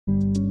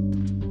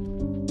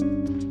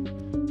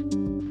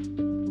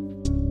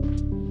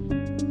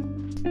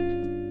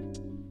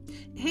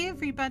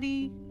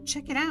everybody,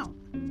 check it out.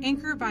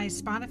 Anchor by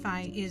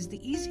Spotify is the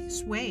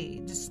easiest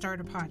way to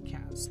start a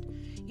podcast.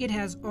 It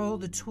has all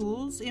the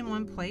tools in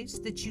one place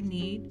that you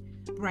need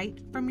right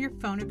from your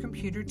phone or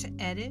computer to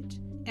edit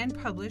and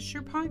publish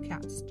your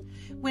podcast.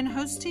 When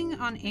hosting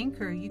on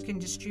Anchor, you can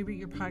distribute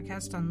your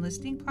podcast on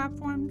listening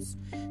platforms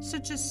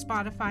such as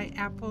Spotify,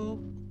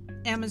 Apple,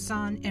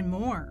 Amazon, and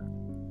more.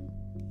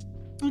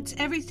 It's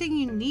everything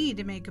you need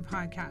to make a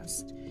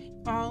podcast,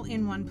 all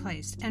in one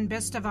place. And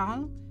best of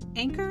all,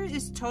 Anchor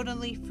is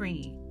totally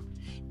free.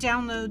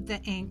 Download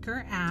the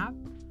Anchor app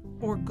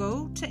or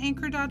go to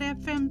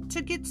anchor.fm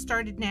to get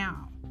started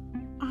now.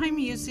 I'm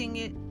using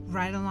it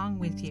right along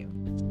with you.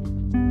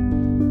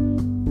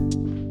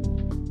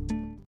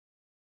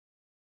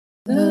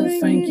 The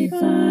Frankie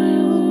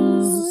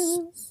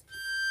Files.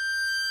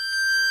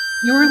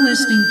 You're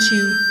listening to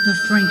The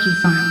Frankie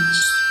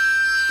Files.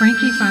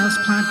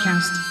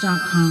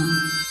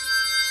 FrankieFilesPodcast.com.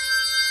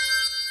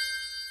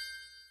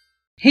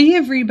 Hey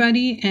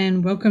everybody,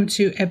 and welcome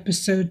to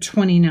episode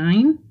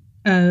 29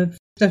 of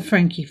The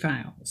Frankie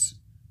Files.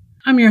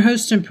 I'm your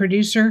host and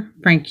producer,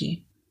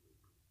 Frankie.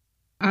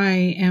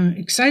 I am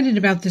excited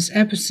about this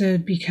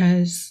episode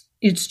because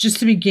it's just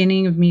the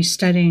beginning of me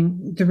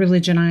studying the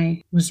religion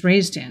I was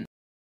raised in.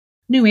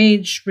 New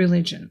Age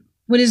religion.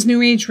 What is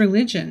New Age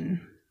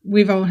religion?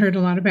 We've all heard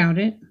a lot about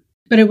it.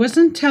 But it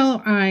wasn't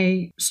until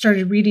I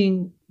started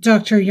reading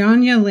Dr.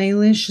 Janja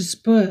Lalich's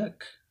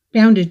book,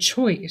 Bounded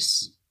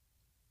Choice,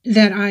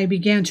 that I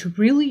began to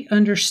really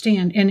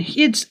understand. And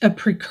it's a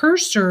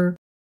precursor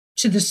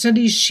to the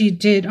studies she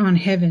did on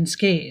Heaven's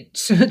Gate.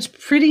 So it's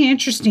pretty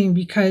interesting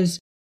because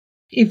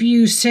if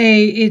you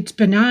say it's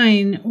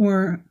benign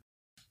or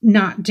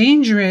not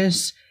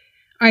dangerous,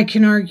 I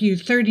can argue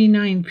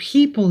 39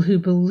 people who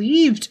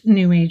believed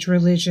New Age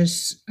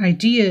religious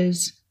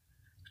ideas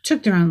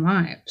took their own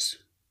lives.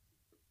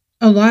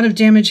 A lot of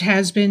damage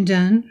has been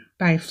done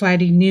by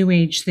flatty New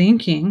Age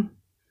thinking.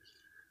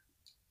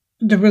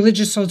 The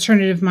religious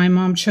alternative my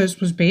mom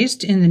chose was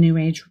based in the New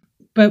Age,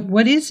 but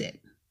what is it?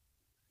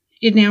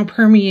 It now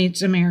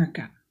permeates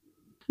America.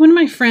 One of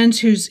my friends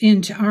who's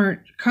into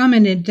art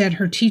commented that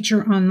her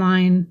teacher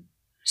online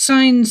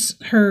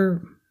signs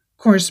her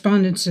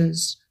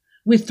correspondences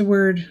with the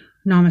word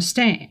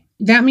namaste.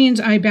 That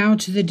means I bow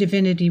to the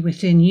divinity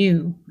within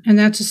you, and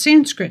that's a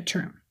Sanskrit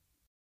term.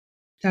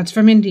 That's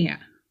from India.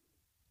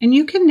 And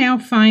you can now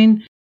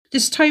find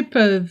this type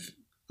of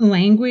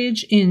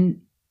language in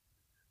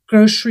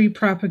grocery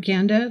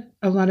propaganda,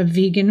 a lot of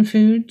vegan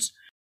foods,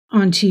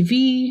 on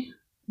TV,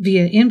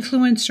 via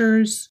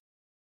influencers.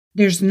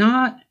 There's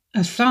not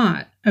a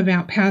thought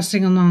about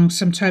passing along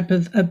some type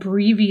of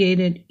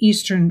abbreviated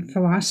Eastern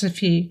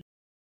philosophy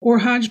or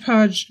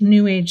hodgepodge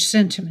New Age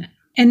sentiment.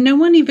 And no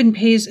one even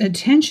pays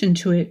attention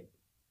to it.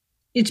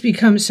 It's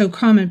become so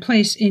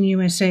commonplace in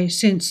USA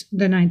since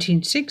the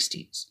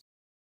 1960s.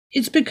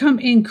 It's become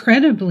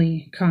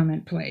incredibly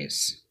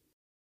commonplace.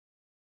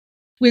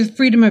 With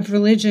freedom of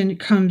religion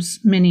comes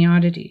many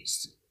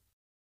oddities,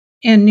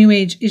 and New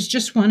Age is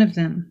just one of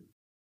them.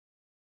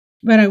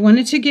 But I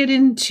wanted to get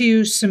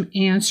into some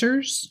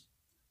answers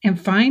and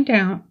find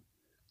out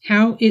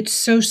how it's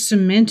so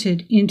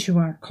cemented into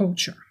our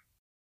culture.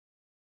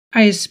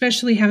 I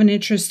especially have an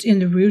interest in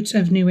the roots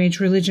of New Age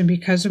religion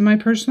because of my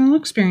personal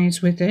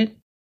experience with it.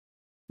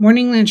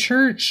 Morningland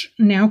Church,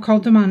 now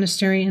called the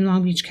Monastery in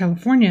Long Beach,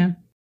 California,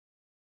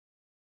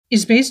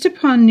 is based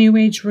upon New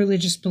Age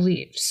religious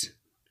beliefs.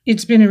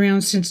 It's been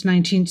around since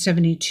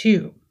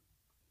 1972.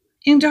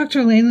 In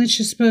Dr.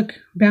 Lalich's book,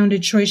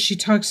 Bounded Choice, she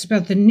talks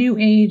about the New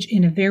Age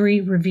in a very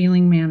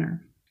revealing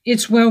manner.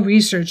 It's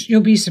well-researched.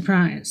 You'll be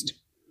surprised.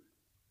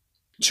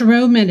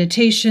 Tarot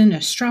meditation,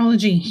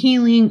 astrology,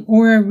 healing,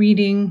 aura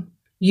reading,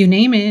 you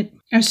name it.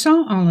 I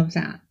saw all of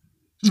that.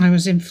 I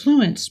was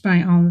influenced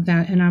by all of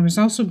that, and I was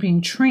also being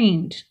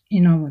trained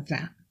in all of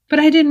that. But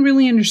I didn't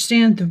really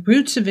understand the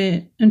roots of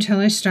it until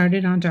I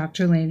started on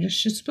Dr.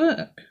 Lalich's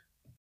book.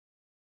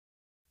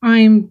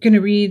 I'm going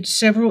to read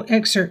several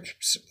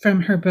excerpts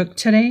from her book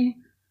today,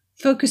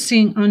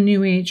 focusing on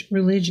New Age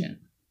religion,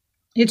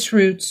 its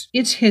roots,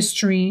 its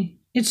history,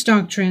 its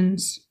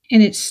doctrines,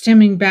 and it's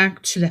stemming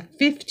back to the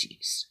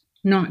 50s,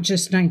 not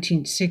just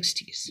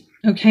 1960s.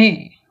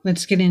 Okay,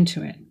 let's get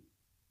into it.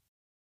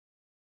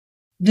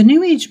 The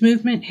New Age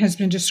movement has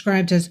been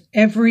described as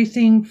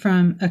everything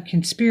from a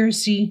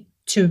conspiracy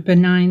to a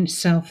benign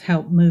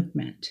self-help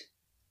movement.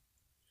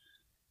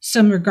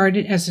 Some regard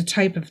it as a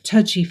type of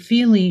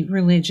touchy-feely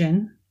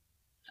religion.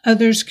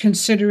 Others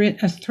consider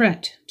it a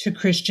threat to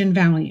Christian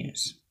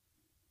values.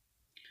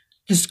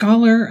 The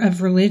scholar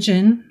of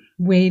religion,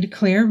 Wade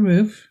Clare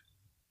Roof,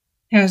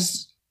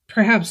 has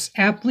perhaps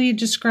aptly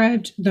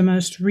described the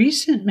most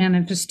recent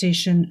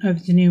manifestation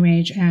of the New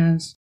Age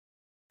as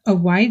a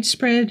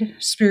widespread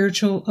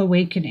spiritual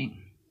awakening.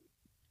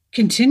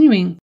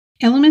 Continuing,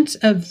 elements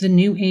of the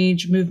New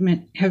Age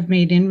movement have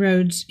made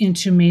inroads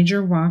into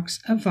major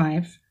walks of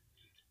life,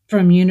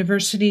 from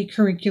university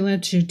curricula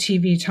to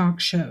TV talk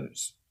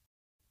shows.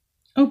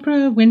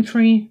 Oprah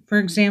Winfrey, for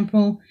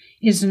example,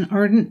 is an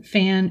ardent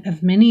fan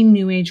of many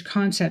New Age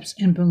concepts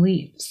and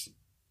beliefs.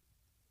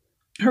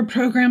 Her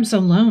programs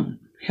alone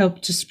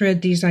help to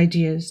spread these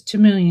ideas to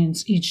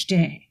millions each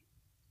day.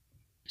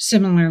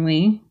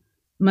 Similarly,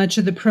 much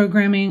of the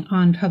programming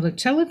on public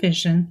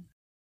television,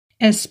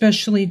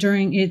 especially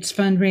during its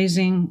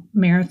fundraising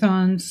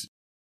marathons,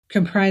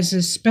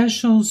 comprises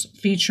specials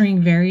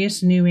featuring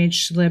various New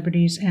Age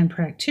celebrities and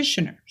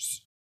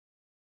practitioners.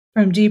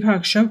 From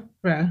Deepak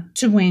Chopra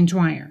to Wayne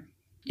Dyer,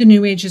 the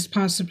New Age is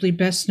possibly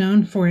best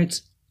known for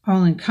its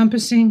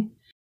all-encompassing,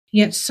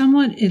 yet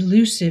somewhat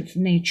elusive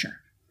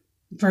nature.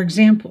 For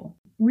example,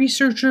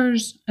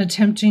 researchers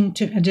attempting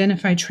to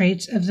identify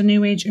traits of the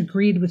New Age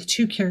agreed with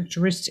two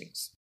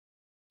characteristics.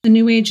 The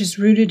New Age is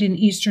rooted in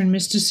Eastern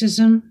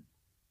mysticism,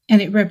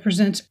 and it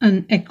represents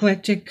an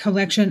eclectic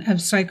collection of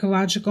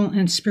psychological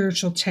and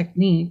spiritual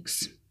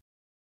techniques.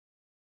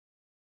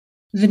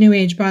 The New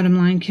Age bottom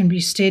line can be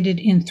stated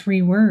in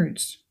 3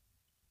 words.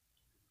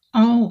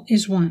 All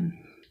is one.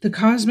 The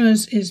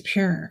cosmos is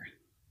pure,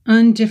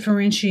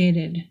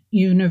 undifferentiated,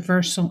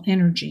 universal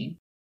energy.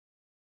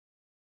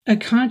 A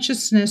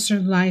consciousness or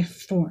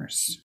life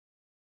force.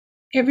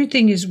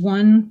 Everything is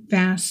one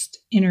vast,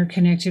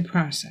 interconnected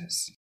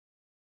process.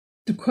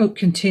 The quote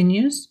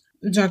continues.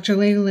 Dr.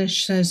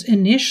 Lalich says,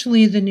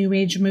 initially the New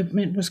Age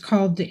movement was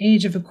called the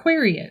Age of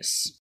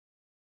Aquarius,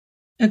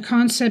 a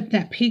concept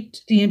that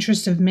piqued the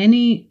interest of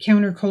many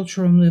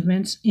countercultural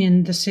movements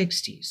in the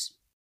 60s.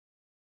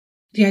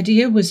 The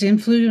idea was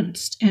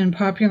influenced and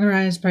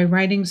popularized by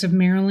writings of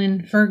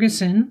Marilyn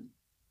Ferguson.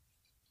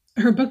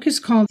 Her book is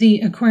called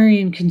The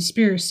Aquarian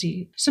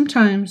Conspiracy,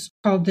 sometimes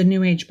called the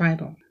New Age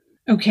Bible.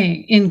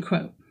 Okay, end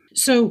quote.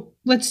 So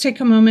let's take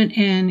a moment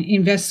and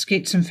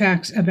investigate some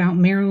facts about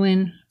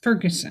Marilyn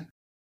Ferguson,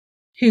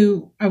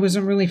 who I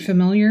wasn't really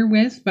familiar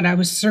with, but I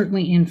was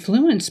certainly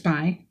influenced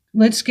by.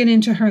 Let's get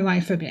into her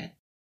life a bit.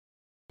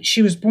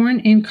 She was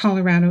born in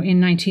Colorado in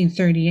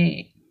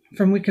 1938.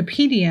 From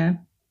Wikipedia,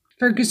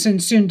 Ferguson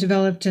soon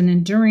developed an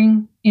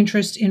enduring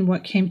interest in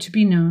what came to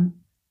be known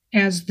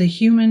as the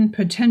human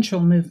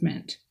potential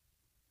movement,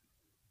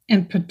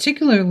 and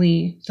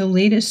particularly the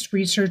latest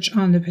research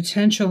on the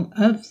potential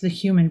of the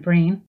human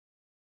brain,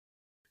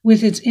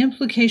 with its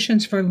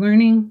implications for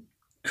learning,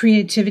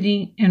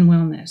 creativity, and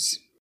wellness.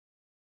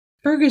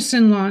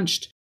 Ferguson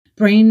launched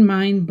Brain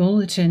Mind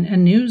Bulletin, a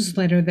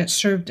newsletter that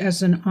served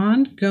as an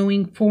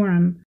ongoing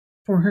forum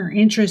for her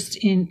interest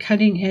in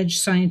cutting-edge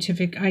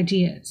scientific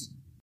ideas.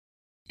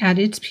 At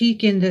its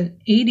peak in the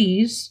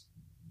 80s,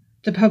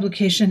 the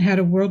publication had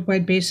a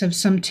worldwide base of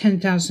some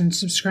 10,000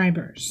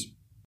 subscribers,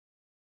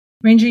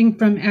 ranging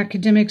from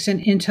academics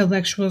and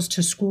intellectuals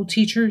to school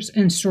teachers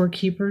and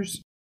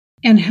storekeepers,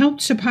 and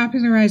helped to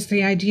popularize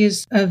the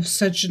ideas of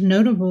such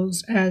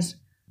notables as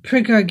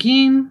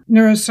Prigogine,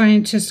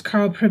 neuroscientist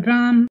Karl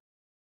Pribram,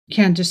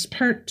 Candace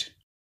Pert,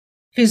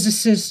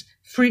 physicist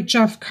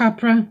Fritjof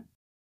Capra,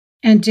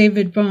 and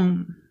David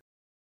Bohm,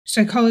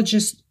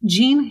 psychologist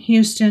Jean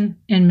Houston,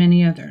 and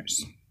many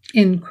others.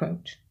 End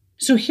quote.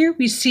 So here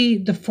we see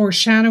the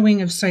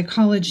foreshadowing of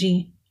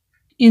psychology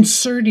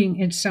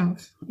inserting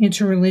itself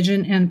into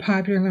religion and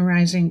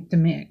popularizing the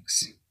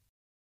mix.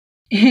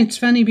 It's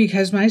funny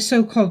because my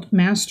so-called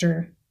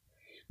master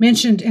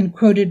mentioned and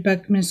quoted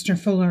Buckminster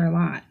Fuller a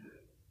lot.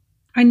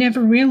 I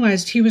never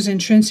realized he was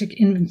intrinsic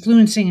in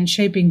influencing and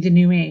shaping the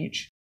New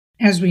Age,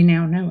 as we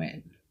now know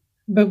it.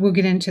 But we'll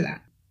get into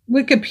that.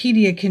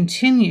 Wikipedia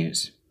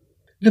continues.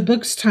 The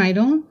book's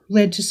title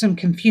led to some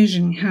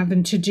confusion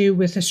having to do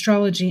with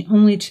astrology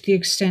only to the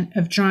extent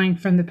of drawing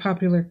from the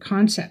popular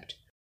concept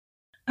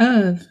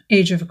of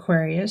Age of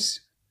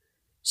Aquarius,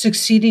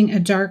 succeeding a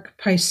dark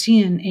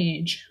Piscean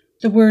age.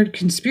 The word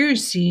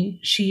conspiracy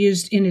she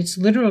used in its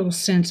literal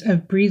sense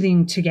of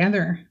breathing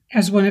together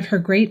as one of her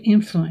great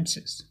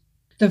influences.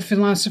 The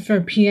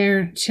philosopher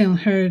Pierre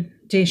Teilhard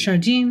de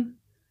Chardin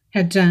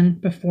had done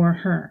before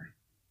her.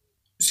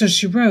 So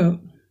she wrote,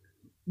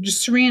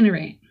 just to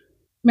reiterate,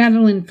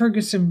 Madeline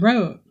Ferguson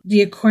wrote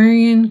The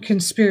Aquarian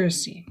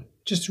Conspiracy.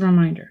 Just a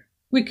reminder.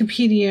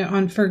 Wikipedia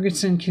on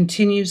Ferguson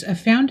continues, a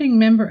founding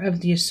member of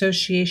the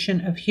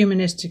Association of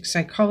Humanistic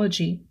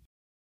Psychology.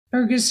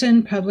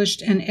 Ferguson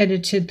published and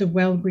edited the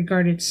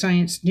well-regarded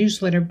science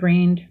newsletter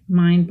Brain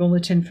Mind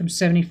Bulletin from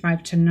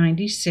 75 to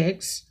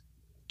 96.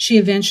 She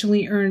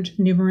eventually earned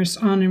numerous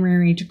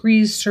honorary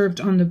degrees,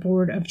 served on the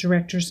board of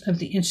directors of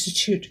the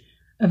Institute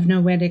of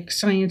Noetic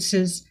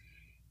Sciences,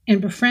 and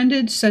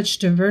befriended such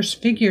diverse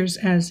figures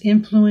as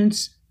inventor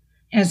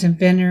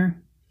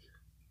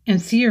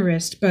and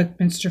theorist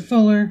Buckminster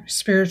Fuller,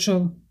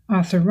 spiritual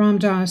author Ram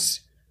Dass,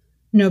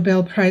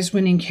 Nobel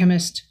Prize-winning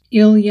chemist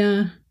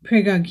Ilya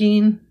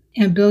Prigogine,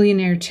 and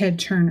billionaire Ted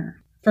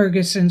Turner.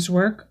 Ferguson's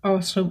work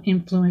also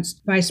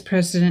influenced Vice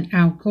President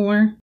Al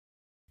Gore,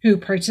 who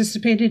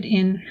participated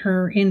in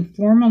her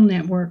informal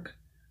network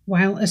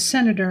while a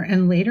senator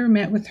and later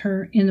met with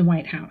her in the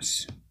White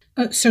House.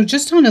 So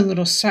just on a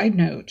little side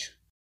note,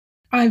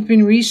 I've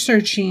been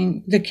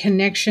researching the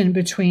connection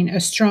between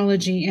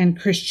astrology and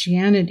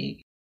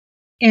Christianity,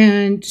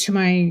 And to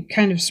my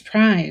kind of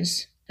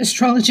surprise,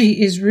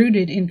 astrology is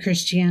rooted in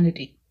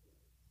Christianity.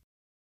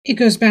 It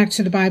goes back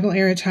to the Bible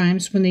era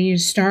times when they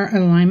used star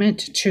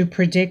alignment to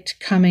predict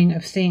coming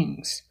of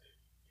things.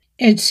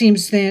 It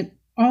seems that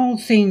all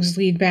things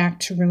lead back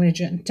to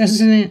religion,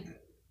 doesn't it?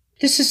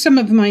 This is some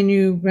of my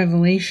new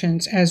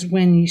revelations, as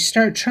when you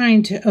start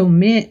trying to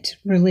omit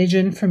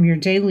religion from your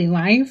daily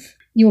life,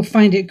 you'll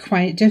find it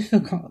quite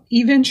difficult.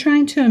 Even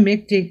trying to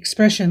omit the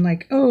expression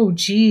like, oh,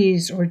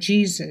 geez, or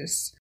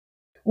Jesus,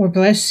 or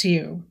bless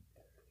you.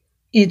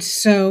 It's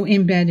so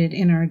embedded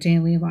in our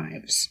daily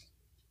lives.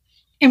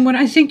 And what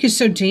I think is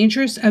so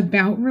dangerous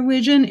about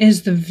religion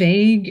is the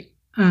vague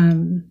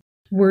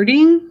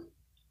wording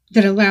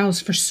that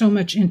allows for so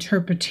much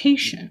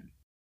interpretation.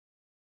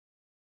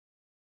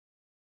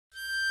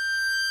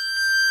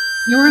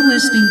 You're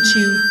listening to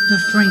The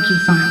Frankie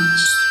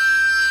Files,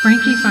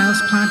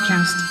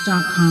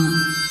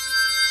 FrankieFilesPodcast.com.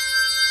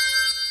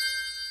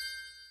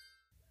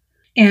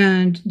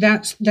 And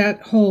that's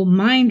that whole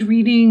mind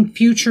reading,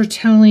 future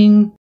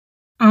telling,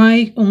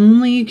 I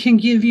only can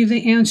give you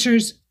the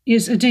answers,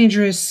 is a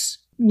dangerous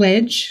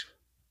ledge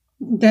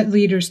that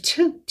leaders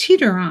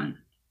teeter on.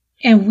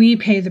 And we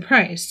pay the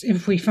price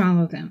if we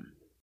follow them.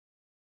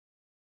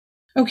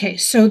 Okay,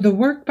 so the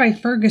work by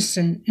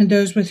Ferguson and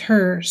those with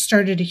her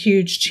started a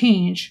huge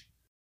change.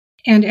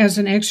 And as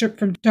an excerpt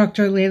from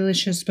Dr.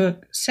 Lalich's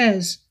book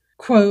says,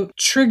 quote,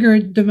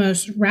 triggered the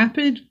most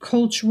rapid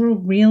cultural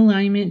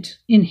realignment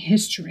in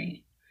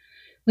history.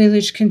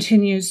 Lalich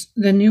continues,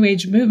 the New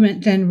Age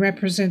movement then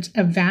represents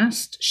a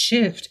vast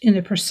shift in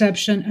the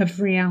perception of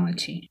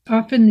reality.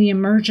 Often the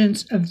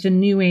emergence of the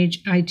New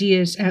Age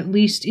ideas, at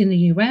least in the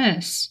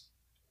U.S.,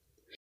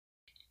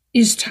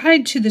 is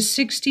tied to the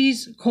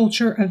 60s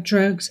culture of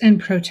drugs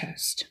and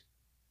protest.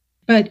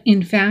 But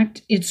in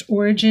fact, its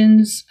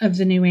origins of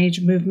the New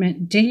Age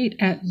movement date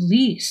at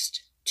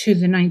least to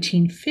the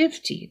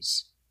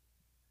 1950s,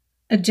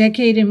 a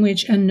decade in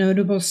which a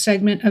notable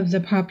segment of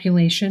the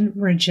population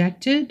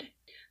rejected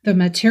the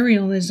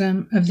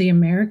materialism of the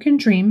American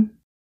dream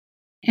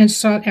and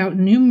sought out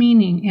new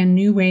meaning and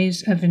new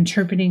ways of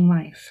interpreting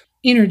life.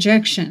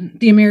 Interjection,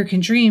 the American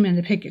dream and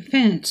the picket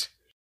fence,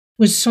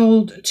 was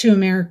sold to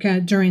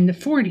America during the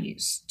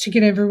 40s to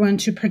get everyone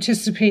to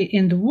participate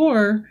in the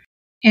war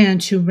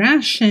and to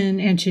ration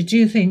and to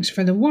do things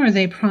for the war.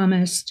 They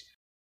promised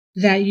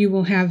that you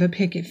will have a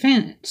picket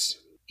fence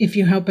if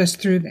you help us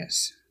through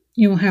this.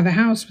 You will have a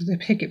house with a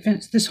picket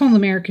fence, this whole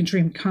American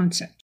dream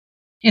concept,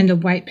 and the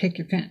white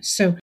picket fence.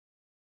 So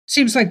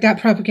seems like that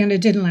propaganda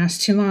didn't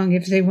last too long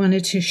if they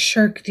wanted to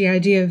shirk the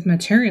idea of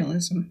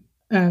materialism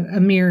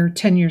a mere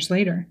 10 years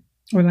later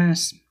or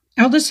less.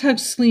 Aldous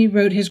Huxley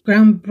wrote his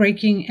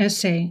groundbreaking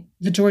essay,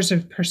 The Doors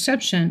of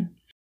Perception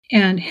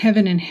and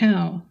Heaven and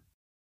Hell.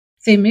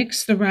 They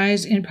mix the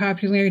rise in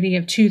popularity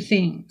of two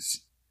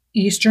things,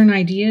 Eastern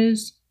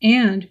ideas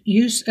and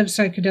use of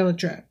psychedelic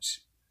drugs.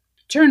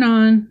 Turn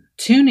on,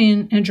 tune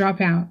in, and drop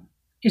out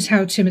is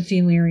how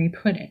Timothy Leary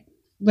put it.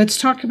 Let's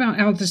talk about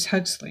Aldous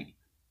Huxley.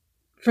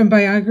 From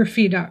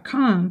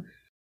biography.com,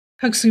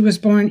 Huxley was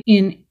born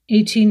in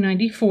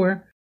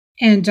 1894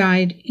 and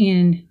died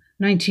in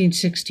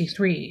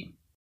 1963.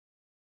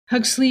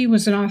 Huxley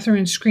was an author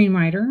and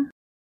screenwriter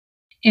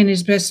and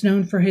is best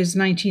known for his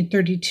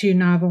 1932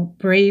 novel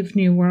Brave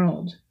New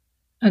World,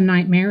 a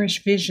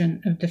nightmarish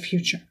vision of the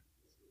future.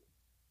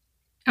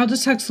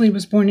 Aldous Huxley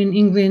was born in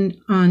England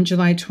on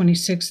July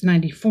 26,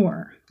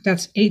 94.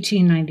 That's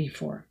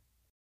 1894.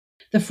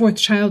 The fourth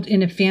child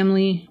in a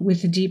family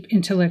with a deep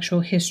intellectual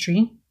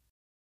history.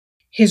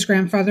 His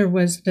grandfather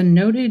was the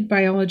noted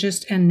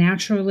biologist and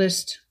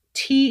naturalist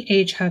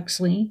T.H.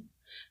 Huxley,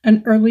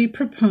 an early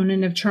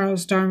proponent of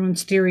Charles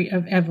Darwin's theory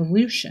of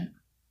evolution.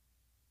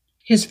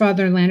 His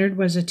father, Leonard,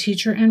 was a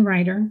teacher and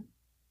writer.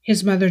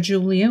 His mother,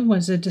 Julia,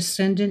 was a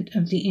descendant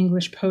of the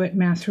English poet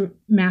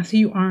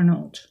Matthew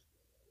Arnold.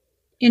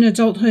 In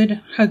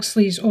adulthood,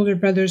 Huxley's older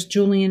brothers,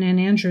 Julian and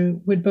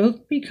Andrew, would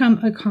both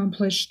become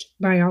accomplished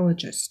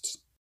biologists.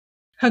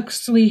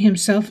 Huxley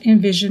himself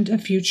envisioned a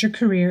future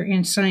career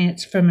in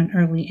science from an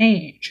early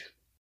age.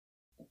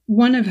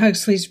 One of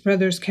Huxley's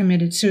brothers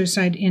committed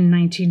suicide in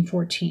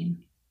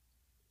 1914.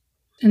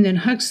 And then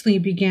Huxley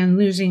began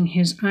losing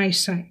his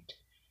eyesight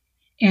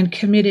and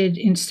committed,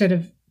 instead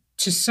of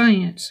to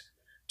science,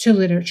 to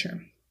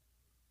literature.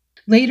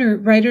 Later,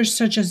 writers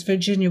such as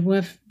Virginia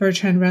Woolf,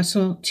 Bertrand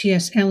Russell,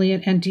 T.S.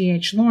 Eliot, and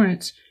D.H.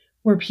 Lawrence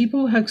were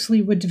people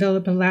Huxley would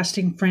develop a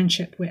lasting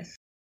friendship with.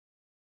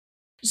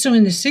 So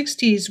in the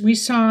 60s, we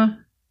saw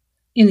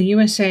in the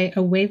USA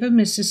a wave of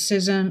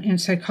mysticism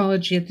and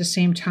psychology at the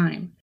same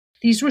time.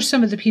 These were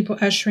some of the people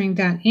ushering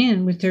that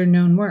in with their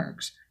known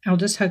works,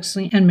 Aldous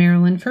Huxley and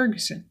Marilyn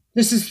Ferguson.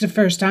 This is the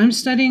first I'm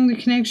studying the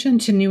connection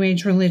to New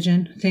Age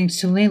religion, thanks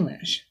to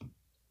Lalich.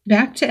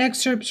 Back to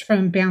excerpts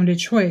from Bounded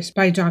Choice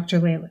by Dr.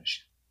 Lalich.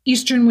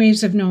 Eastern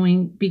ways of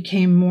knowing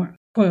became more,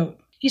 quote,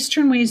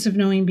 Eastern ways of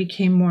knowing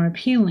became more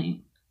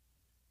appealing.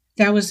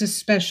 That was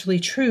especially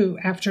true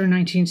after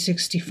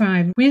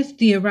 1965, with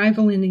the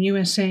arrival in the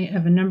USA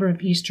of a number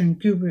of Eastern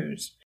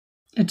gurus.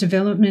 a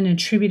development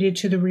attributed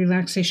to the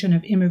relaxation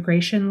of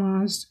immigration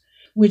laws,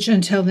 which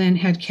until then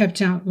had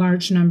kept out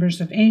large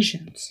numbers of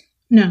Asians.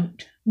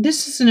 Note,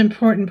 this is an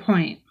important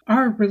point.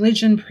 Our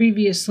religion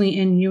previously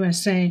in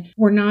USA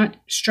were not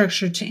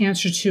structured to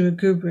answer to a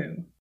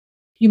guru.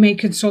 You may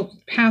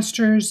consult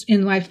pastors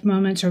in life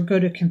moments or go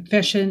to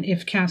confession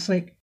if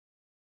Catholic,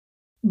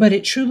 but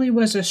it truly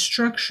was a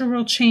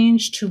structural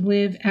change to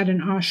live at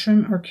an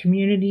ashram or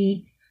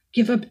community,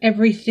 give up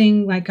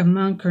everything like a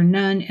monk or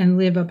nun and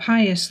live a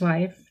pious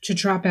life, to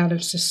drop out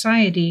of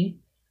society,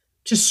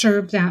 to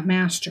serve that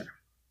master.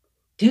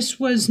 This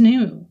was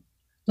new.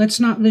 Let's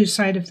not lose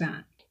sight of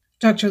that.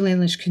 Dr.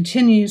 Lalich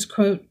continues,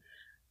 quote,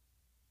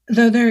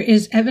 though there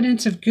is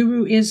evidence of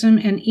guruism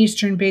and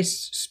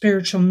Eastern-based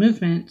spiritual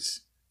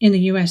movements in the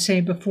USA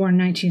before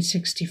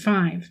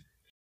 1965,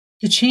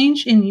 the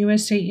change in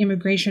USA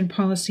immigration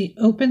policy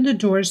opened the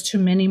doors to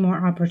many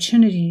more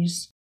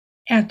opportunities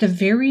at the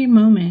very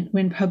moment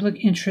when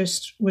public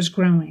interest was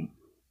growing.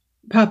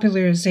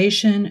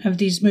 Popularization of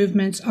these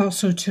movements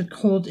also took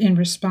hold in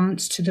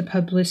response to the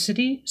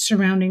publicity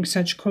surrounding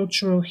such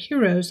cultural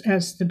heroes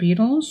as the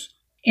Beatles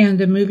and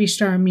the movie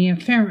star Mia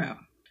Farrow,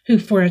 who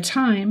for a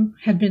time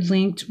had been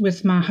linked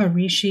with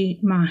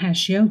Maharishi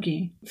Mahesh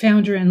Yogi,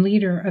 founder and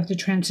leader of the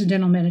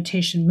Transcendental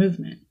Meditation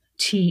Movement,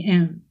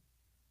 TM.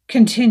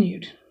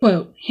 Continued,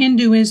 quote,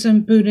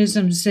 Hinduism,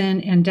 Buddhism,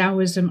 Zen, and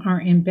Taoism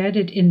are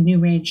embedded in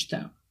New Age,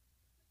 though.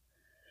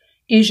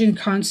 Asian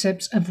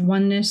concepts of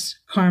oneness,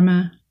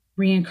 karma,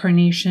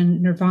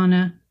 reincarnation,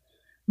 nirvana,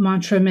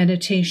 mantra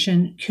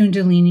meditation,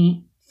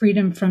 kundalini,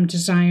 freedom from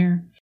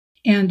desire,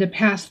 and a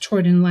path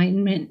toward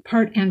enlightenment,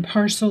 part and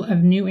parcel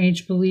of New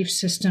Age belief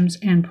systems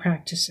and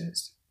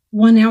practices.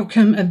 One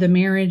outcome of the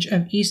marriage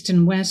of East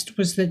and West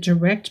was that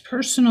direct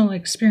personal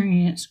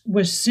experience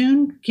was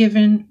soon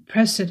given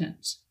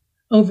precedence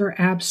over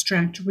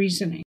abstract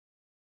reasoning,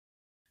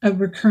 a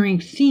recurring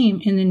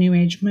theme in the New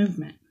Age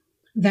movement.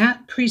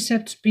 That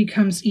precept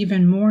becomes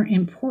even more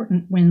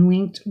important when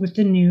linked with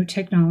the new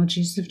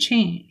technologies of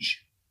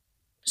change.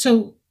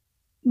 So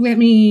let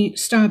me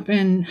stop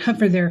and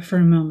hover there for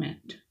a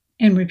moment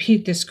and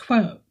repeat this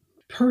quote.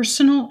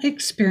 Personal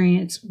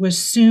experience was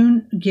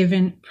soon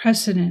given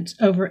precedence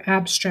over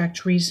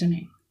abstract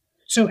reasoning.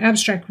 So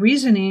abstract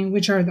reasoning,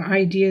 which are the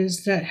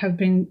ideas that have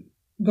been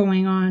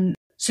going on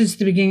since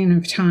the beginning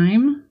of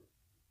time,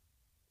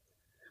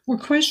 were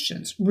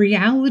questions,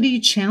 reality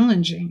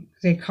challenging,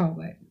 they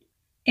call it.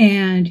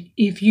 And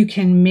if you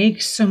can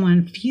make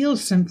someone feel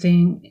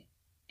something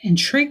and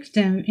trick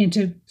them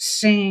into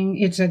saying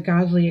it's a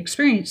godly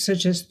experience,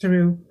 such as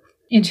through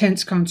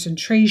intense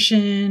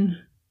concentration,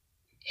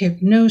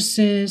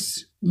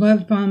 hypnosis,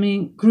 love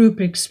bombing, group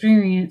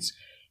experience,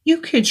 you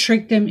could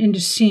trick them into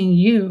seeing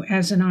you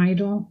as an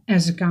idol,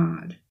 as a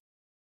god.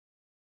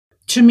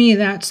 To me,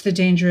 that's the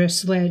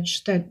dangerous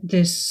ledge that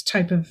this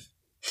type of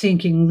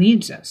thinking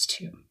leads us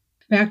to.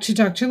 Back to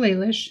Dr.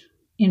 Lalich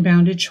in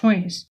Bounded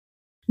Choice.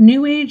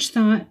 New Age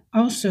thought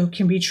also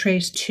can be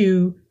traced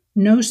to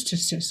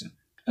Gnosticism,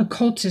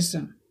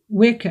 occultism,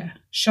 Wicca,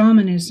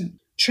 shamanism,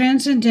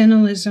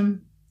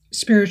 transcendentalism,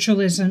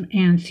 spiritualism,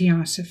 and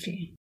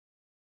theosophy.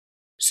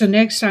 So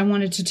next, I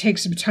wanted to take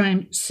some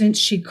time, since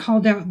she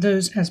called out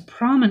those as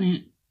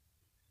prominent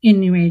in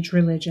New Age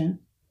religion.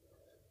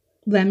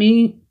 Let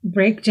me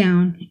break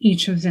down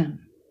each of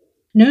them.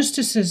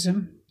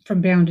 Gnosticism,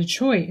 from Bounded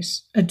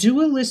Choice, a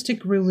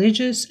dualistic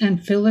religious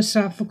and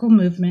philosophical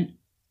movement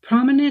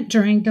prominent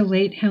during the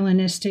late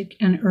Hellenistic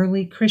and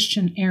early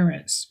Christian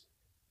eras.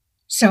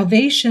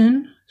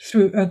 Salvation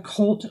through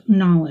occult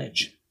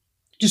knowledge,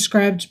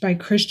 described by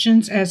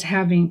Christians as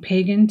having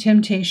pagan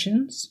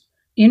temptations,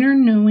 inner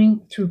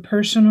knowing through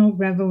personal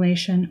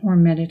revelation or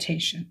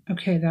meditation.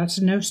 Okay, that's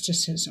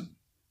Gnosticism.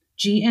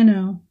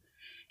 Gnosticism.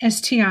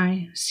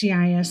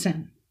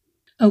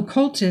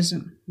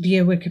 Occultism,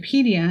 via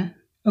Wikipedia,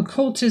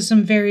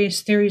 occultism,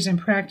 various theories and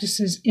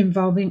practices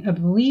involving a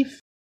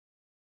belief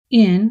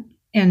in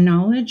and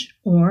knowledge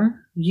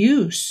or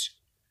use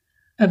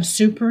of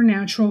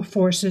supernatural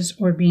forces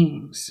or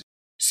beings.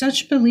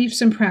 Such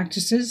beliefs and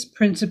practices,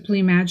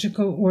 principally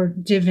magical or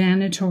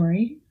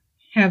divinatory,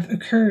 have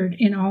occurred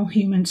in all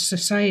human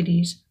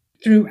societies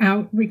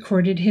throughout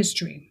recorded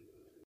history,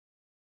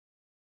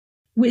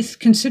 with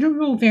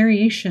considerable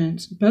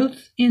variations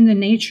both in the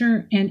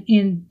nature and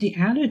in the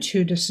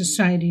attitude of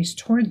societies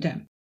toward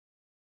them.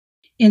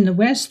 In the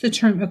West, the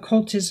term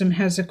occultism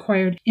has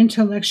acquired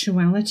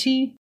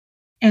intellectuality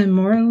and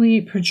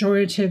morally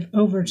pejorative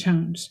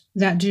overtones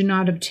that do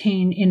not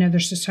obtain in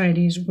other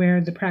societies where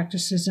the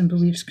practices and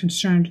beliefs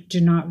concerned do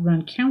not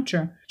run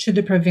counter to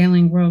the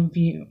prevailing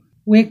worldview.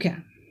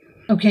 Wicca.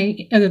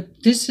 Okay,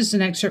 this is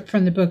an excerpt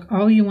from the book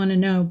All You Want to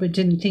Know But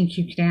Didn't Think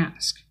You Could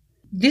Ask.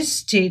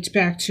 This dates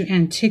back to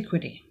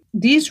antiquity.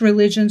 These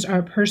religions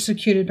are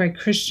persecuted by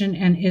Christian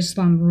and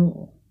Islam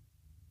rule.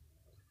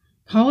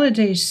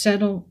 Holidays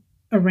settle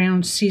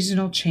around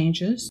seasonal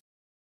changes.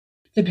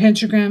 The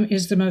pentagram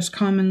is the most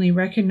commonly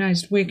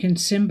recognized Wiccan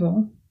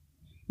symbol.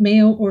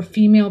 Male or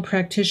female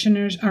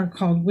practitioners are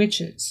called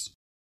witches.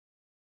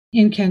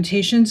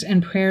 Incantations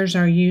and prayers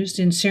are used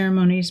in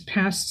ceremonies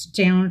passed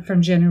down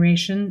from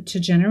generation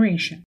to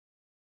generation.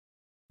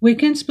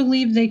 Wiccans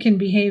believe they can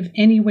behave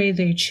any way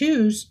they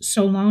choose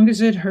so long as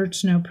it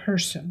hurts no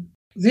person.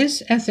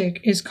 This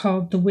ethic is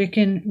called the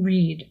Wiccan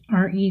Rede,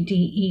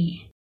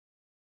 R-E-D-E.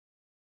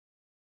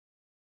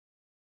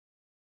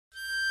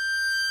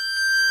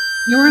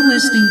 You're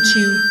listening to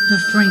The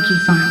Frankie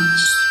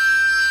Files,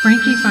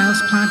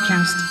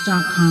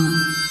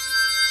 FrankieFilesPodcast.com.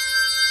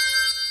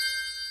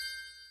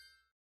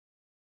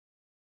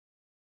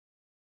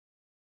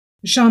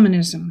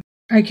 Shamanism.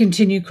 I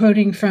continue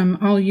quoting from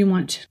All You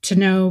Want to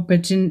Know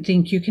But Didn't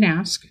Think You Could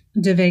Ask,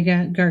 De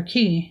Vega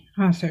Garcia,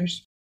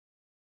 authors.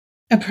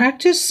 A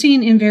practice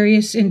seen in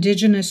various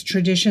indigenous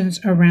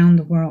traditions around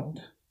the world.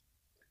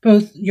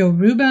 Both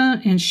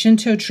Yoruba and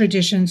Shinto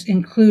traditions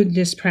include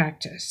this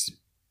practice.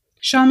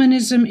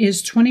 Shamanism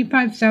is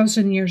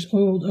 25,000 years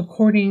old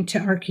according to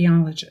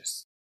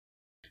archaeologists.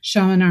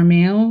 Shaman are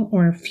male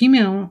or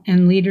female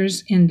and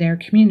leaders in their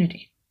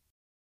community.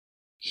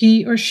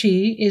 He or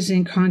she is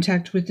in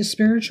contact with the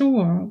spiritual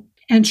world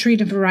and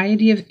treat a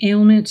variety of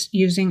ailments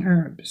using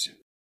herbs.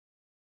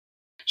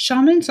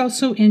 Shamans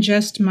also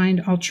ingest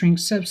mind-altering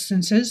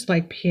substances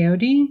like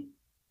peyote,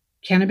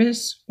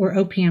 cannabis, or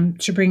opium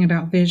to bring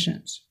about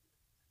visions.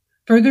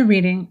 Further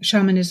reading,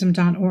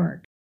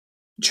 shamanism.org.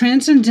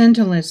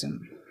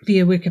 Transcendentalism,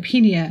 via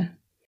Wikipedia.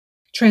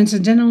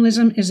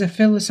 Transcendentalism is a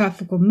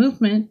philosophical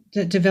movement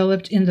that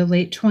developed in the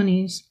late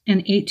 20s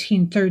and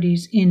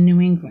 1830s in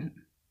New England.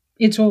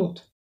 It's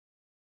old.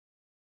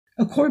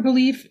 A core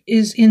belief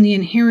is in the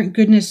inherent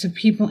goodness of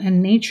people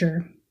and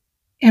nature,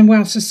 and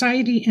while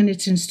society and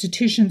its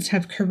institutions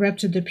have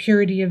corrupted the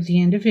purity of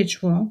the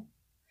individual,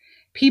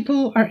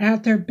 people are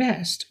at their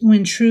best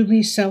when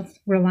truly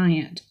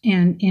self-reliant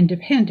and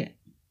independent.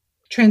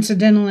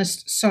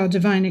 Transcendentalists saw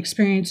divine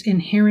experience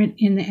inherent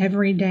in the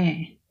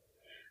everyday,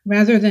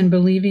 rather than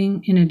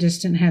believing in a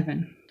distant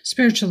heaven.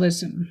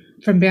 Spiritualism,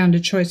 from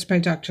Bounded Choice by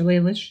Dr.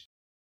 Lalich,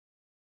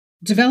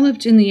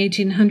 developed in the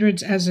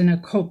 1800s as an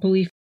occult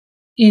belief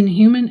in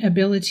human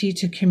ability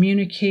to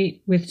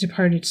communicate with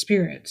departed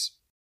spirits,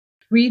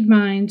 read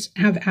minds,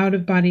 have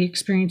out-of-body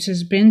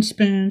experiences, bend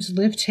spoons,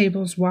 lift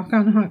tables, walk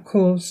on hot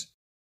coals,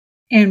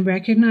 and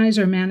recognize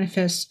or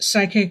manifest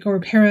psychic or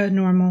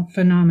paranormal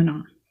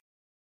phenomena.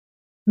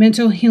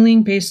 Mental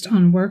healing based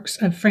on works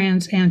of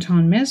Franz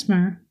Anton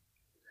Mesmer,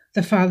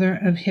 the father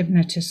of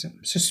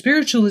hypnotism. So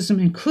spiritualism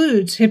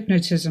includes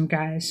hypnotism,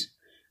 guys.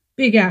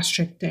 Big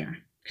asterisk there,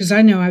 because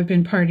I know I've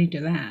been party to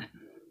that.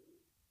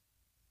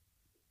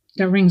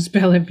 That rings a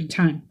bell every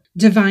time.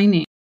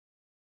 Divining,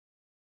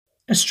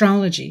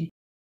 astrology,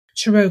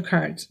 tarot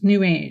cards,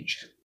 New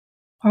Age.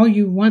 All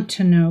you want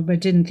to know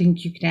but didn't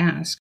think you could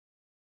ask.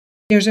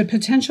 There's a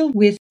potential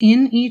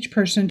within each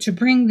person to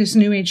bring this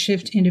New Age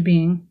shift into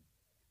being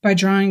by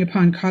drawing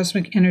upon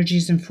cosmic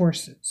energies and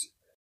forces.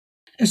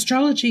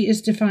 Astrology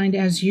is defined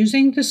as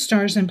using the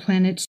stars and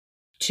planets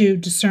to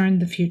discern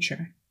the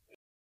future.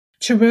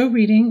 Tarot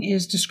reading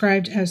is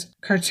described as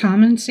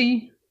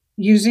cartomancy,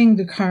 using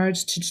the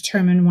cards to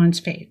determine one's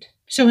fate.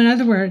 So in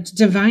other words,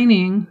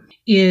 divining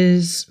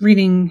is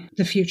reading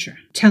the future,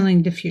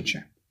 telling the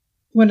future.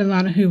 What a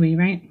lot of hooey,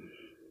 right?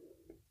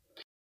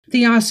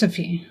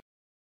 Theosophy.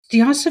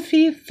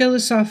 Theosophy,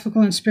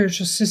 philosophical and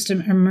spiritual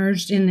system,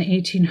 emerged in the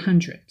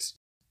 1800s,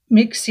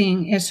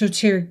 mixing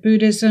esoteric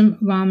Buddhism,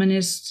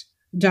 Lamanist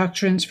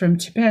doctrines from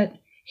Tibet,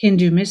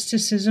 Hindu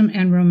mysticism,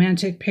 and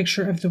romantic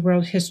picture of the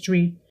world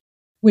history,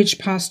 which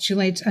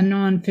postulates a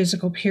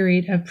non-physical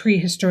period of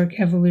prehistoric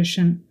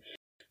evolution,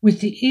 with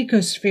the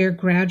ecosphere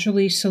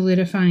gradually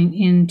solidifying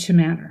into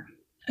matter.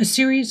 A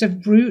series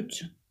of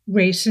root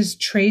races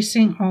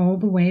tracing all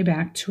the way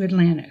back to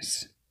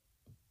Atlantis.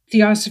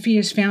 Theosophy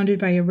is founded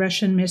by a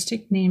Russian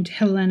mystic named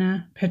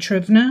Helena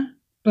Petrovna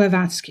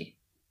Blavatsky.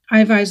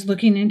 I advise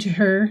looking into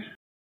her.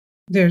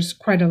 There's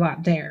quite a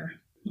lot there.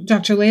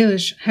 Dr.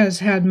 Lalich has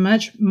had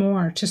much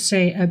more to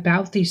say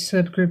about these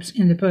subgroups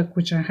in the book,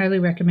 which I highly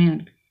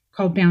recommend,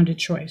 called Bounded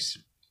Choice.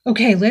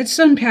 Okay, let's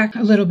unpack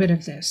a little bit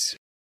of this.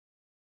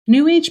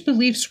 New Age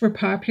beliefs were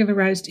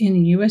popularized in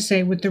the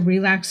USA with the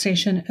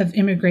relaxation of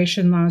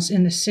immigration laws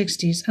in the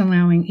 60s,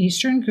 allowing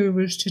Eastern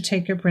gurus to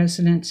take up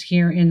residence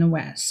here in the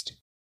West.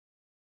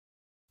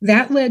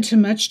 That led to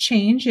much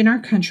change in our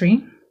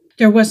country.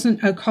 There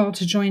wasn't a call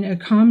to join a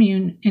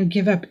commune and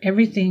give up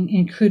everything,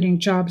 including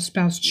job,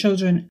 spouse,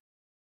 children,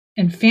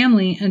 and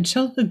family,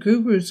 until the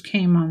gurus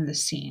came on the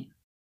scene.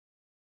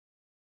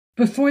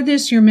 Before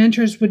this, your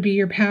mentors would be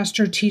your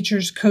pastor,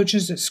 teachers,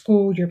 coaches at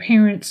school, your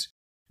parents,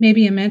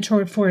 maybe a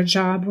mentor for a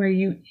job where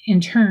you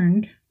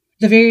interned.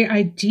 The very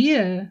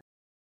idea,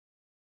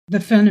 the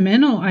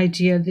fundamental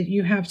idea that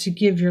you have to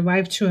give your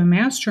life to a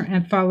master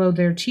and follow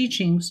their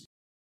teachings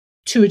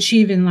to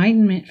achieve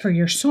enlightenment for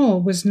your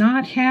soul was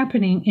not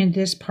happening in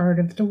this part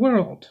of the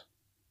world.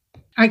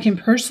 I can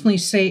personally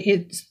say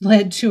it's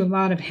led to a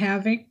lot of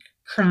havoc,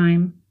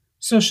 crime,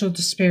 social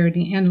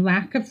disparity, and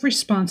lack of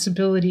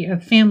responsibility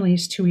of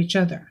families to each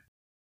other.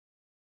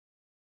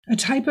 A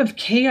type of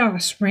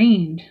chaos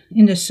reigned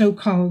in the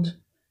so-called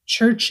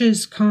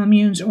churches,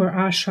 communes, or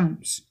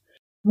ashrams,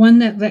 one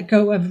that let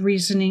go of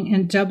reasoning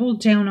and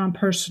doubled down on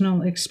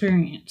personal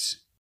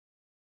experience.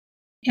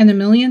 And the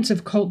millions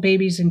of cult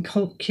babies and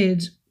cult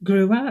kids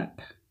grew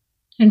up.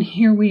 And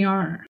here we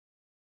are.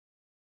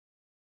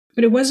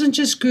 But it wasn't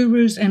just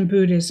gurus and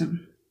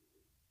Buddhism.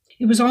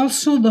 It was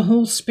also the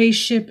whole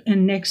spaceship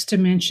and next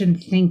dimension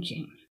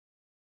thinking.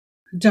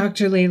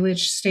 Dr.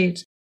 Lalich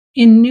states,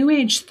 in New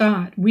Age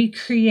thought, we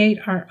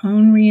create our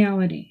own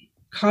reality,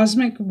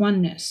 cosmic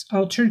oneness,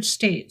 altered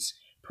states,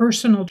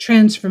 personal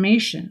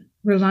transformation,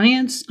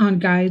 reliance on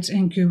guides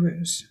and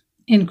gurus.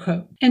 End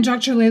quote. And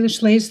Dr.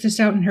 Lalich lays this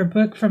out in her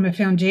book From a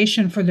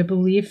Foundation for the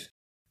Belief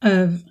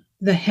of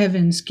the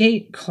Heaven's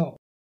Gate cult.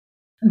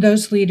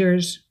 Those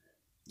leaders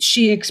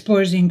she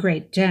explores in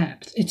great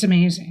depth. It's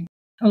amazing.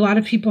 A lot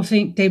of people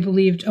think they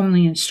believed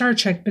only in Star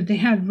Trek, but they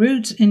had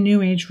roots in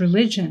New Age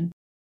religion,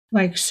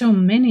 like so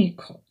many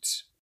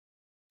cults.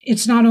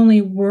 It's not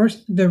only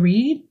worth the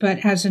read,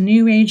 but as a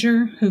New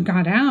Ager who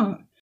got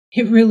out,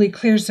 it really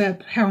clears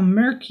up how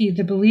murky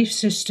the belief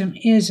system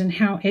is and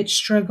how it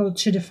struggled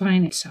to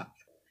define itself.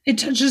 It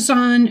touches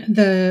on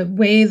the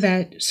way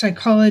that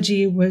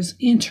psychology was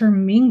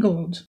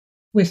intermingled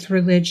with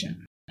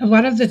religion. A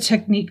lot of the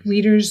technique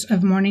leaders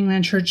of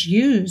Morningland Church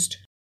used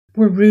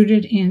were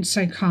rooted in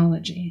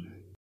psychology.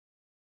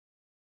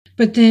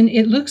 But then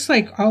it looks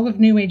like all of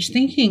New Age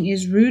thinking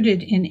is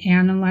rooted in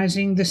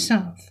analyzing the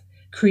self,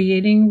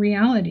 creating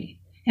reality,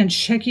 and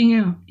checking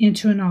out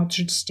into an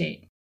altered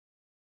state.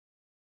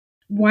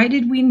 Why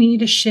did we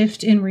need a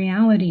shift in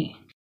reality?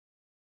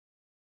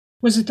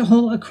 Was it the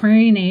whole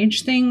Aquarian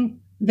Age thing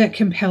that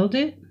compelled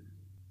it?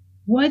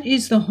 What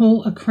is the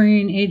whole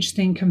Aquarian Age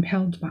thing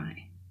compelled by?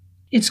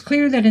 It's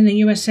clear that in the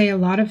USA, a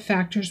lot of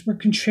factors were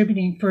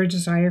contributing for a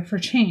desire for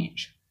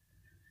change.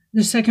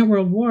 The Second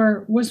World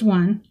War was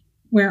one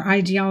where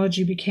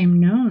ideology became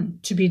known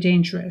to be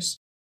dangerous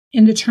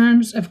in the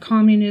terms of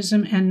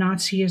communism and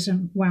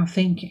Nazism while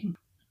thinking.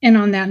 And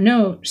on that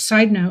note,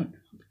 side note,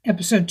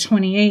 episode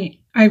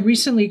 28, I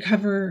recently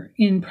cover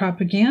in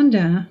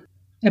Propaganda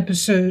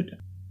episode,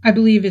 I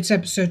believe it's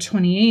episode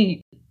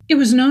 28. It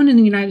was known in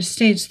the United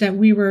States that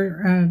we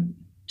were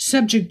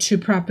subject to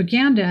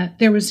propaganda.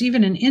 There was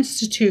even an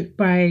institute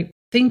by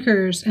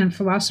thinkers and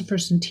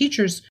philosophers and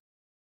teachers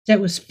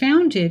that was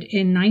founded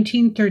in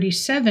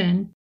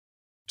 1937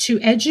 to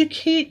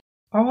educate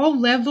all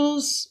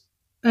levels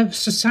of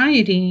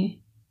society.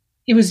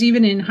 It was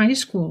even in high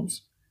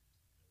schools.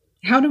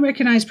 How to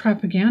recognize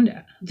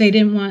propaganda. They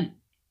didn't want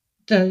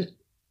the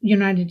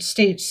United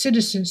States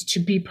citizens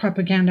to be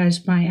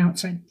propagandized by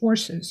outside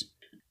forces.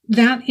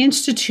 That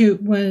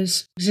institute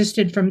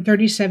existed from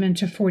 37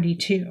 to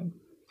 42.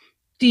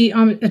 The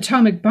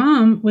atomic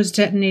bomb was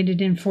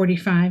detonated in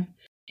 45,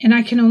 and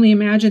I can only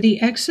imagine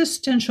the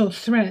existential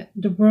threat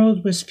the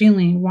world was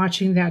feeling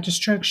watching that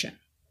destruction.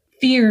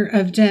 Fear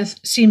of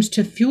death seems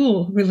to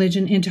fuel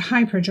religion into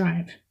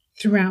hyperdrive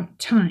throughout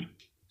time.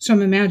 So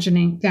I'm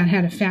imagining that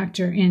had a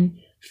factor in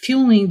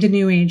fueling the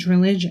New Age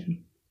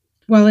religion.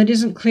 While it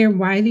isn't clear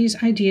why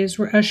these ideas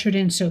were ushered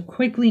in so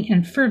quickly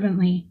and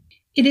fervently,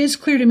 it is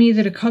clear to me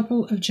that a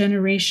couple of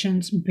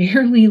generations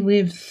barely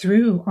lived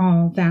through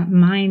all that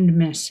mind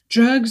mess.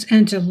 Drugs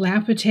and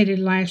dilapidated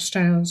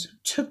lifestyles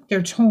took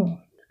their toll.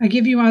 I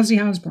give you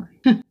Ozzy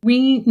Osbourne.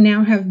 We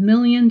now have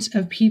millions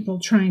of people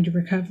trying to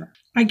recover.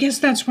 I guess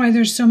that's why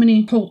there's so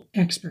many cult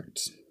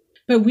experts.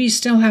 But we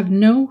still have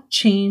no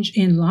change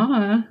in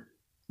law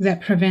that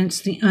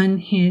prevents the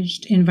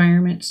unhinged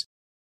environments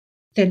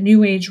that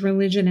New Age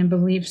religion and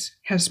beliefs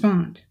have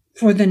spawned.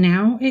 For the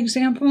now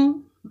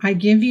example, I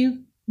give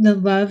you the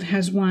Love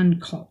Has Won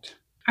cult.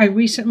 I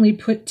recently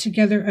put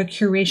together a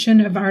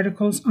curation of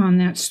articles on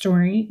that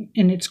story,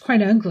 and it's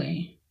quite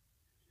ugly.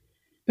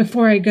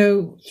 Before I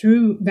go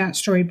through that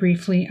story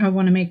briefly, I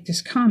want to make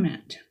this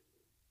comment.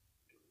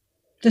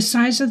 The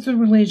size of the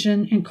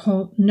religion and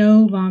cult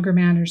no longer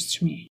matters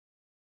to me.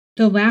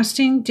 The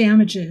lasting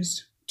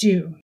damages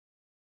do.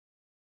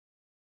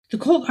 The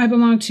cult I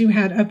belonged to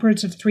had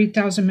upwards of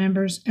 3,000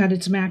 members at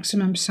its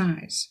maximum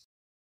size.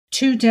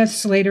 2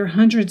 deaths later,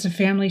 hundreds of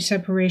family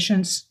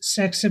separations,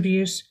 sex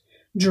abuse,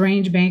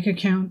 drained bank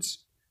accounts,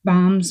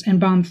 bombs and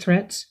bomb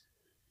threats.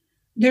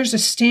 There's a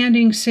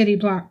standing city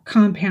block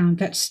compound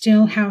that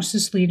still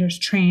houses leaders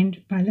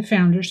trained by the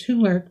founders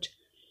who lurked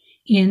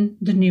in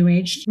the New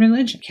Age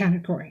religion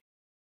category.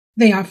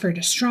 They offered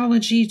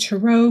astrology,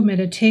 tarot,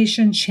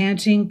 meditation,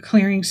 chanting,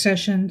 clearing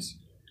sessions,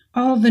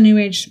 all the New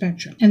Age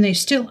spectrum, and they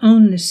still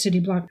own this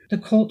city block. The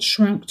cult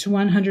shrunk to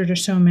 100 or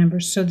so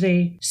members, so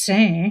they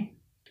say.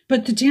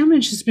 But the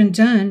damage has been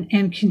done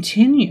and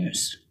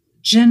continues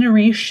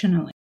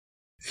generationally.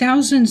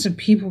 Thousands of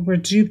people were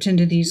duped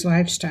into these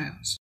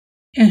lifestyles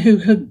and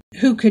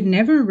who could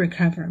never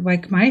recover,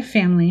 like my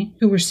family,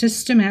 who were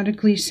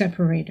systematically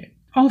separated,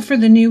 all for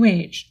the New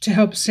Age to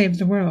help save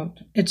the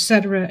world,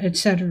 etc.,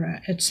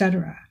 etc.,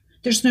 etc.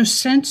 There's no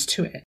sense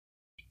to it.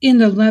 In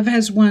the Love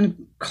Has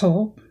Won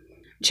cult,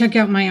 check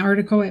out my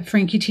article at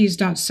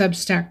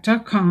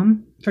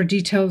frankietees.substack.com for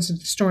details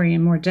of the story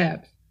in more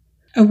depth.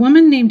 A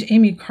woman named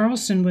Amy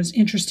Carlson was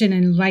interested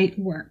in light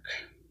work,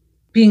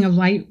 being a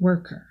light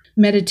worker,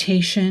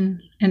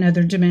 meditation, and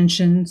other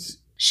dimensions.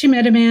 She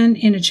met a man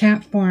in a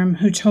chat forum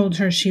who told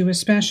her she was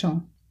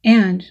special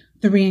and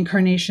the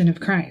reincarnation of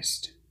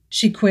Christ.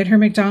 She quit her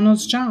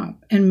McDonald's job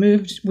and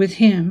moved with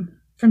him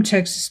from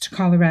Texas to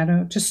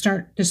Colorado to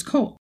start this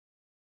cult.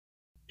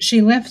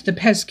 She left the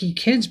pesky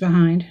kids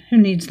behind. Who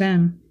needs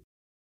them?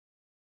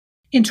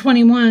 In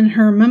 21,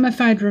 her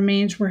mummified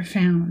remains were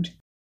found.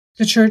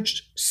 The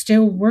church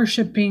still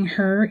worshiping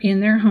her in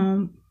their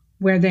home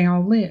where they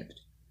all lived.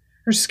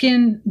 Her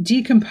skin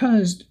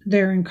decomposed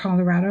there in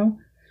Colorado,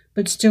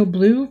 but still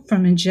blue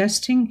from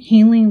ingesting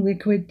healing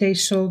liquid they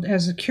sold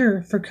as a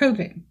cure for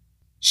COVID.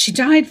 She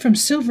died from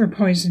silver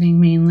poisoning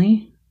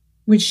mainly,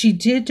 which she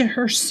did to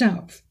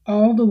herself,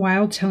 all the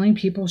while telling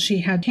people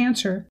she had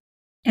cancer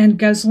and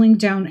guzzling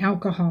down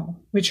alcohol,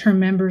 which her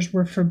members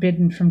were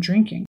forbidden from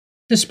drinking.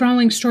 The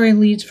sprawling story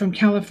leads from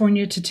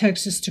California to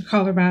Texas to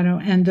Colorado,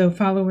 and though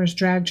followers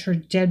dragged her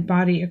dead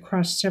body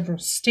across several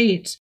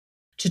states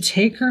to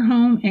take her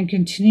home and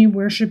continue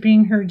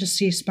worshiping her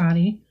deceased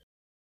body,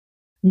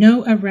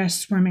 no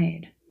arrests were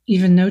made,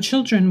 even though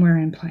children were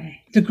in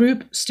play. The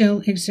group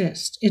still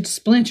exists. It's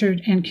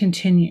splintered and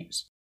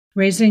continues,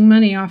 raising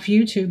money off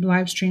YouTube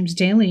live streams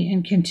daily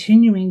and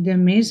continuing the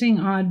amazing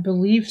odd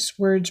beliefs,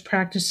 words,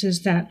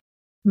 practices that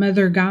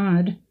Mother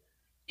God,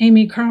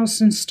 Amy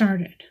Carlson,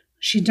 started.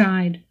 She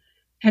died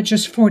at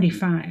just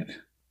 45.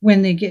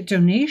 When they get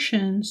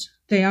donations,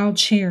 they all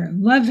cheer.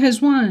 Love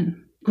has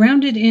won.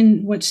 Grounded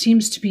in what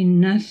seems to be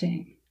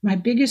nothing. My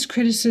biggest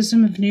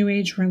criticism of New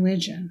Age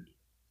religion.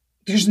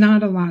 There's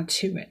not a lot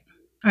to it.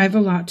 I have a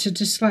lot to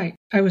dislike.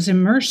 I was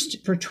immersed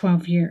for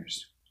 12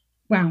 years.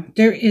 Wow,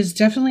 there is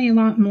definitely a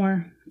lot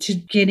more to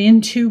get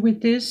into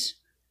with this,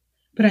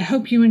 but I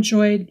hope you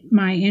enjoyed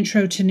my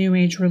intro to New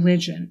Age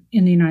religion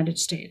in the United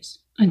States.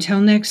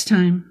 Until next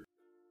time.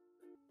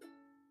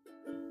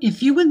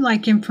 If you would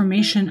like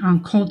information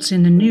on cults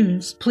in the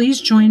news,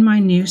 please join my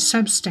new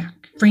Substack,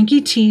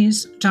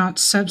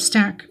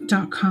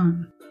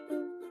 frankietees.substack.com.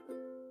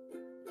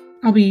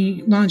 I'll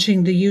be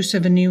launching the use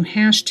of a new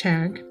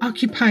hashtag,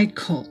 Occupy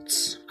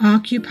Cults.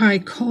 Occupy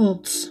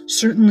Cults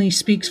certainly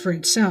speaks for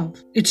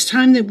itself. It's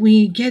time that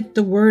we get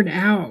the word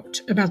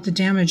out about the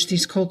damage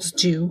these cults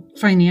do,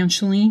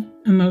 financially,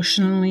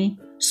 emotionally,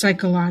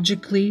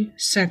 psychologically,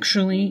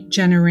 sexually,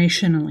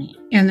 generationally.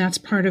 And that's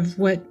part of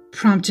what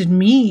prompted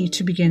me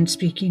to begin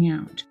speaking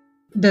out.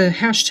 The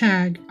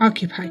hashtag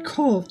Occupy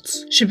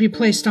Cults should be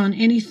placed on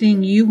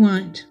anything you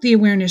want the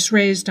awareness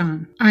raised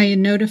on. I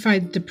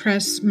notified the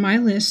press my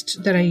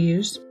list that I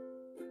use,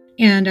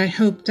 and I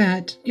hope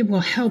that it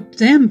will help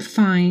them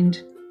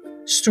find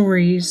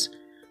stories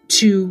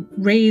to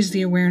raise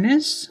the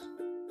awareness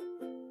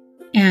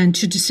and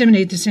to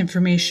disseminate this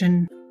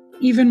information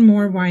even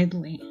more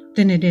widely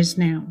than it is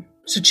now.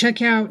 So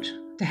check out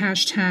the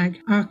hashtag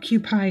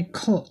Occupy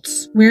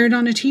Cults. Wear it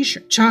on a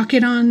t-shirt. Chalk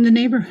it on the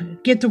neighborhood.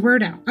 Get the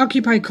word out.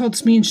 Occupy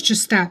Cults means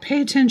just that. Pay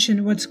attention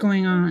to what's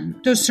going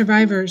on. Those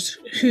survivors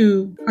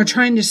who are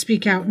trying to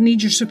speak out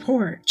need your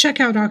support. Check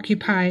out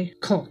Occupy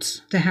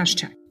Cults, the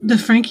hashtag. The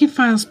Frankie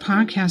Files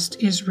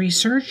podcast is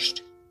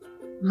researched,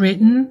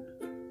 written,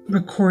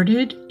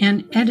 recorded,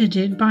 and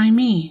edited by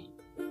me,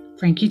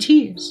 Frankie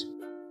Tees.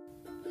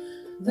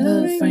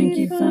 The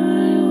Frankie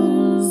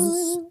Files.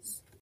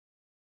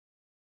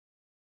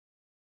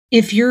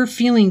 If you're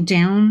feeling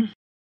down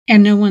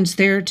and no one's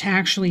there to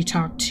actually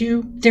talk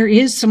to, there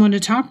is someone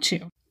to talk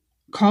to.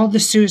 Call the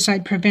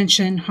suicide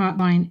prevention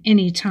hotline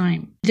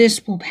anytime.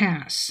 This will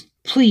pass.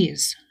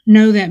 Please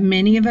know that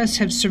many of us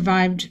have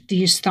survived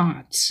these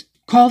thoughts.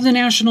 Call the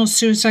National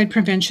Suicide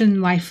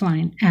Prevention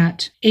Lifeline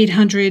at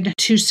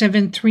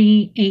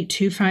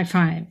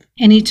 800-273-8255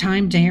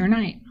 anytime, day or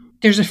night.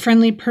 There's a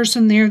friendly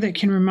person there that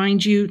can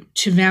remind you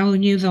to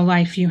value the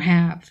life you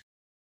have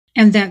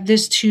and that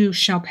this too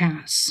shall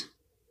pass.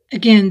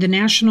 Again, the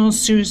National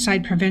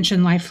Suicide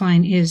Prevention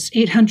Lifeline is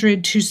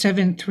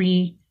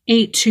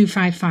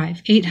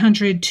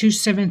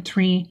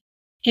 800-273-8255,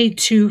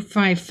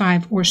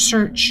 800-273-8255, or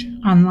search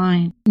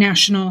online,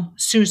 National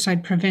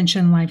Suicide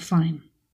Prevention Lifeline.